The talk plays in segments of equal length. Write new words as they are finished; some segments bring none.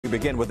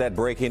begin with that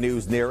breaking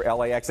news near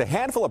LAX. A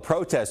handful of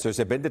protesters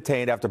have been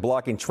detained after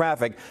blocking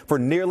traffic for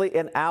nearly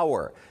an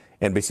hour.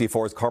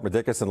 NBC4's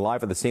Dickerson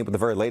live at the scene with the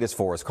very latest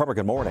for us. Carmen,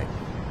 good morning.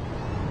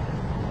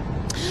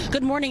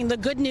 Good morning. The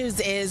good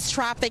news is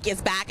traffic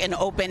is back and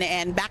open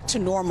and back to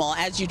normal.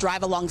 As you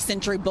drive along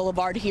Century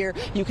Boulevard here,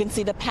 you can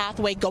see the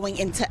pathway going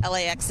into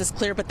LAX is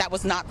clear, but that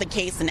was not the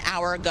case an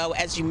hour ago.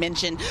 As you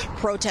mentioned,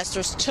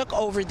 protesters took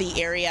over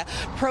the area,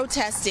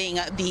 protesting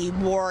the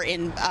war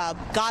in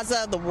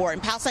Gaza, the war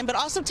in Palestine, but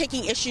also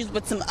taking issues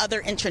with some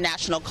other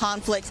international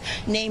conflicts.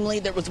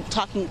 Namely, there was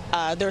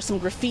some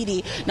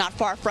graffiti not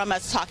far from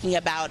us talking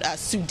about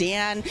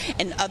Sudan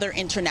and other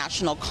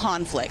international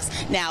conflicts.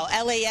 Now,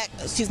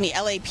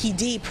 LAPD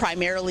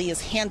primarily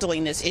is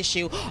handling this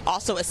issue,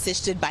 also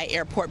assisted by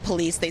airport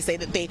police. They say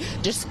that they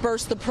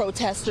dispersed the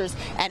protesters,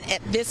 and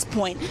at this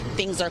point,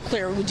 things are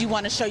clear. We do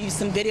want to show you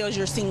some videos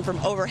you're seeing from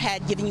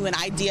overhead, giving you an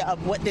idea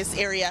of what this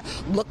area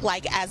looked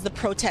like as the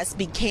protests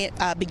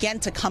began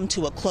to come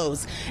to a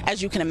close.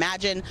 As you can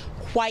imagine,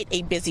 quite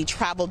a busy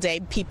travel day,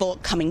 people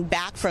coming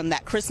back from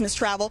that Christmas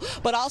travel,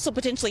 but also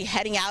potentially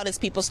heading out as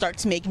people start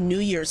to make New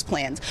Year's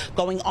plans,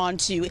 going on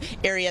to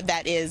area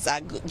that is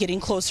getting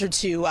closer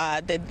to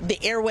the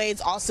airways.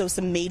 Also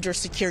some major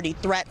security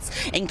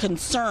threats and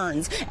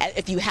concerns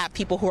if you have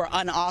people who are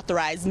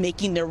unauthorized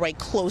making their way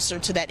closer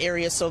to that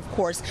area. So of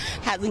course,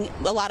 having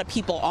a lot of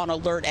people on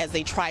alert as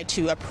they try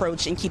to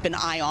approach and keep an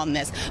eye on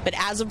this. But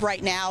as of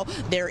right now,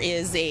 there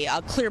is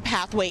a clear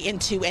pathway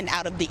into and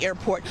out of the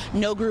airport.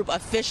 No group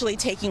officially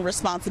taking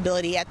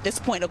responsibility at this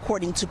point,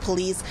 according to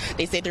police.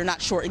 They say they're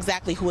not sure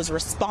exactly who is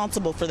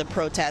responsible for the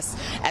protests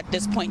at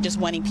this point, just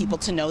wanting people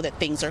to know that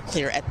things are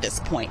clear at this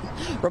point.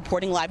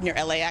 Reporting live near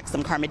LAX,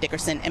 I'm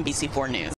Dickerson, NBC4 News.